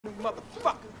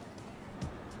motherfucker.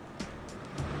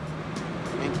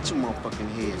 Man, get your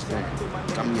motherfucking heads down.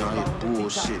 Got me out here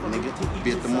bullshit, nigga.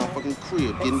 Be at the motherfucking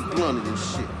crib getting blunted and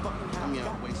shit. Got me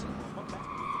out wasting.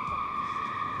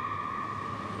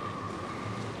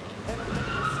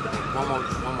 One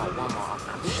more.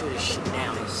 I'm sure this shit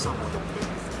down here somewhere.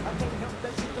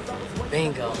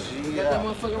 Bingo. Yeah. That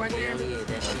motherfucker right there? Yeah,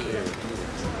 that shit.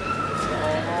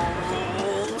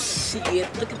 Oh,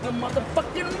 shit. Look at the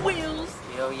motherfucking wheels.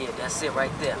 Hell yeah, that's it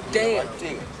right there. Damn.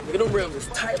 Look at them rims. It's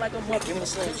tight like a motherfucker. Give me the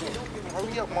same shit.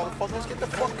 Hurry up, motherfuckers. Get the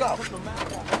fuck up.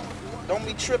 Don't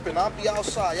be tripping. I'll be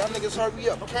outside. Y'all niggas hurry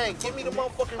up. Caine, give me the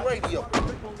motherfucking radio.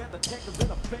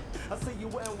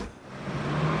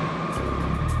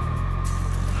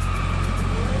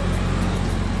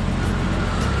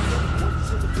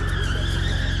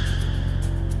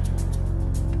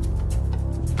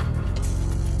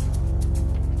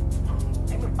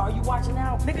 Are you watching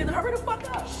out? Nigga, hurry the fuck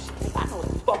up. I know what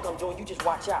the fuck I'm doing. You just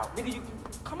watch out. Nigga, you...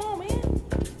 Come on, man.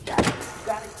 You got it.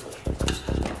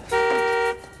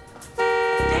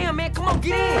 Damn, man. Come on,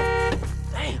 get in.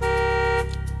 Damn.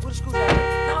 Where the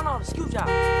screwdriver? No, the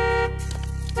screwdriver.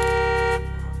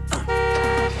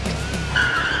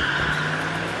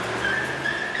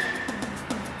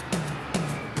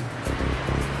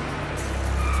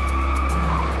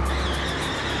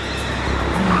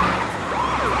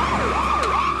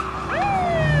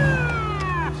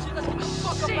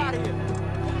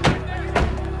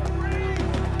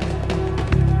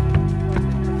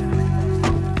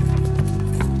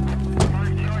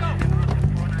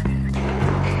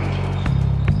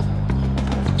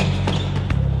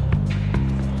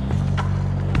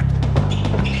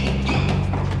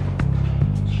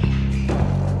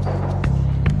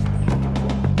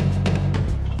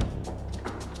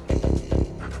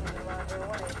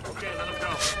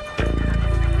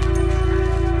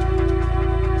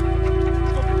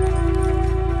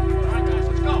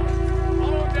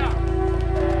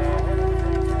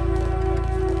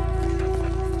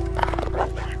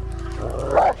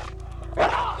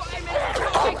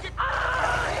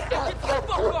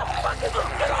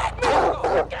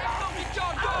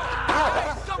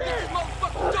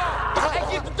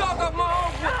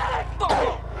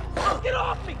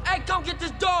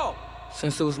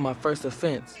 Since it was my first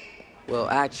offense, well,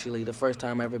 actually, the first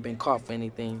time I ever been caught for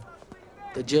anything,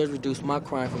 the judge reduced my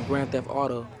crime from grand theft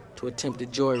auto to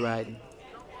attempted joyriding.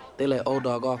 They let old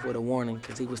dog off with a warning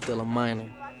because he was still a minor.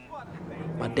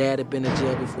 My dad had been to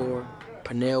jail before,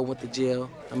 Pernell went to jail.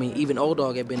 I mean, even old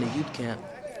dog had been to youth camp.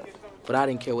 But I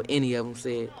didn't care what any of them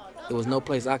said. There was no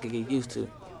place I could get used to.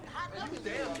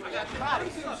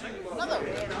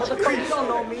 Motherfucker, you don't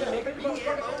know me, nigga.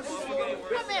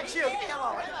 My man, chill. Get the hell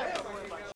out.